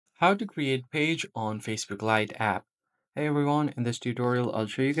How to create page on Facebook Lite app. Hey everyone, in this tutorial I'll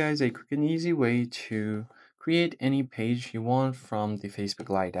show you guys a quick and easy way to create any page you want from the Facebook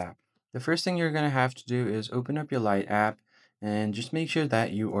Lite app. The first thing you're going to have to do is open up your Lite app and just make sure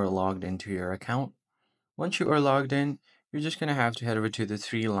that you are logged into your account. Once you are logged in, you're just going to have to head over to the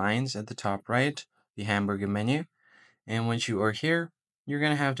three lines at the top right, the hamburger menu, and once you are here, you're going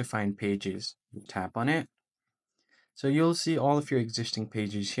to have to find pages. You tap on it. So you'll see all of your existing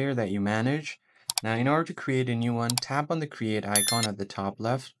pages here that you manage. Now, in order to create a new one, tap on the create icon at the top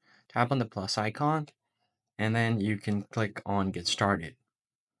left, tap on the plus icon, and then you can click on get started.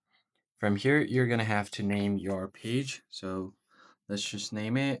 From here, you're going to have to name your page. So let's just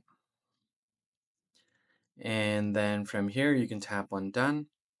name it. And then from here, you can tap on done,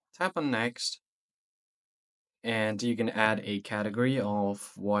 tap on next, and you can add a category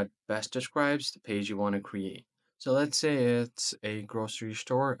of what best describes the page you want to create. So let's say it's a grocery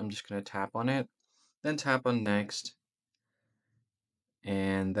store. I'm just going to tap on it. Then tap on next.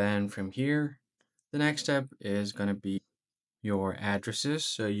 And then from here, the next step is going to be your addresses.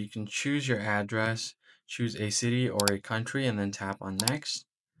 So you can choose your address, choose a city or a country, and then tap on next.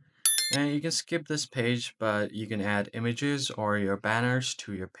 And you can skip this page, but you can add images or your banners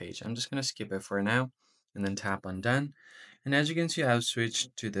to your page. I'm just going to skip it for now and then tap on done. And as you can see, I've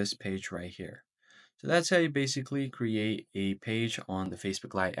switched to this page right here. So that's how you basically create a page on the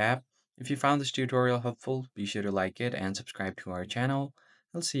Facebook Lite app. If you found this tutorial helpful, be sure to like it and subscribe to our channel.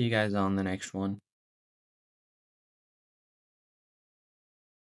 I'll see you guys on the next one.